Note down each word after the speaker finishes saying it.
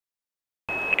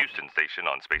station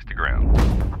on Space to Ground.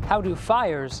 How do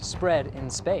fires spread in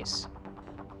space?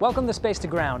 Welcome to Space to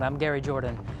Ground. I'm Gary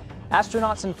Jordan.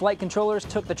 Astronauts and flight controllers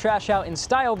took the trash out in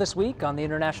style this week on the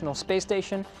International Space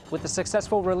Station with the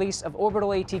successful release of Orbital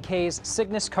ATK's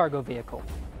Cygnus cargo vehicle.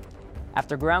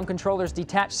 After ground controllers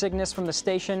detached Cygnus from the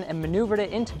station and maneuvered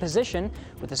it into position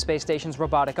with the space station's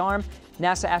robotic arm,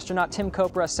 NASA astronaut Tim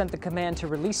Kopra sent the command to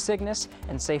release Cygnus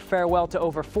and say farewell to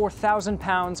over 4,000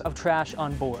 pounds of trash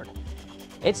on board.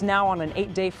 It's now on an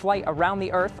 8-day flight around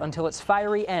the Earth until its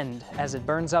fiery end as it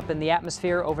burns up in the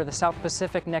atmosphere over the South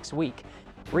Pacific next week.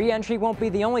 Re-entry won't be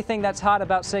the only thing that's hot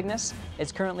about Cygnus.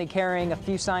 It's currently carrying a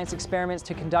few science experiments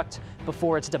to conduct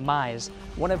before its demise,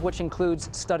 one of which includes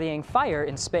studying fire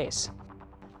in space.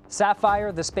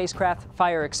 Sapphire, the spacecraft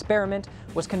fire experiment,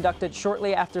 was conducted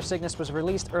shortly after Cygnus was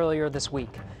released earlier this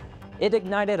week. It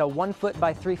ignited a 1-foot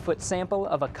by 3-foot sample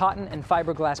of a cotton and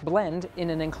fiberglass blend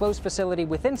in an enclosed facility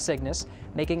within Cygnus,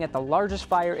 making it the largest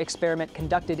fire experiment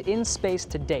conducted in space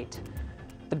to date.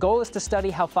 The goal is to study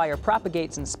how fire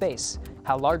propagates in space,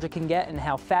 how large it can get, and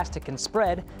how fast it can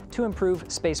spread to improve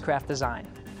spacecraft design.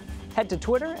 Head to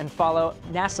Twitter and follow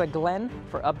NASA Glenn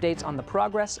for updates on the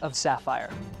progress of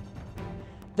Sapphire.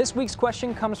 This week's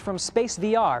question comes from Space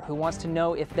VR, who wants to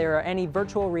know if there are any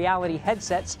virtual reality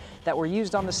headsets that were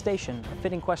used on the station. A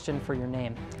fitting question for your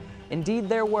name. Indeed,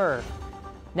 there were.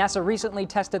 NASA recently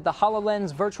tested the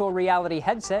HoloLens virtual reality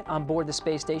headset on board the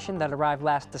space station that arrived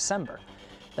last December.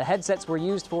 The headsets were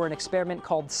used for an experiment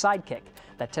called Sidekick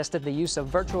that tested the use of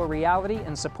virtual reality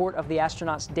in support of the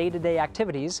astronauts' day-to-day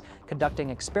activities, conducting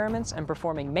experiments and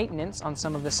performing maintenance on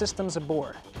some of the systems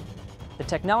aboard. The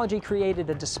technology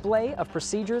created a display of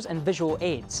procedures and visual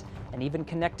aids, and even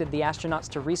connected the astronauts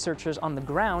to researchers on the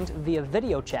ground via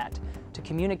video chat to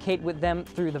communicate with them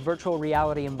through the virtual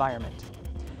reality environment.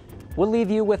 We'll leave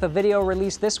you with a video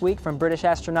released this week from British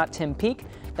astronaut Tim Peake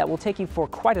that will take you for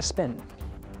quite a spin.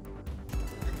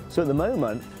 So at the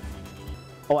moment,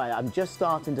 I'm just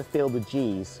starting to feel the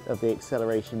G's of the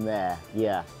acceleration there,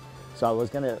 yeah. So I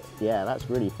was gonna, yeah, that's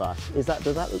really fast. Does that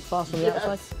look fast from the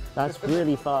outside? That's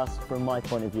really fast from my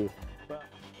point of view.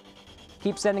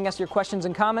 Keep sending us your questions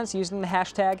and comments using the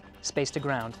hashtag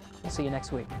 #SpaceToGround. We'll see you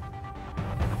next week.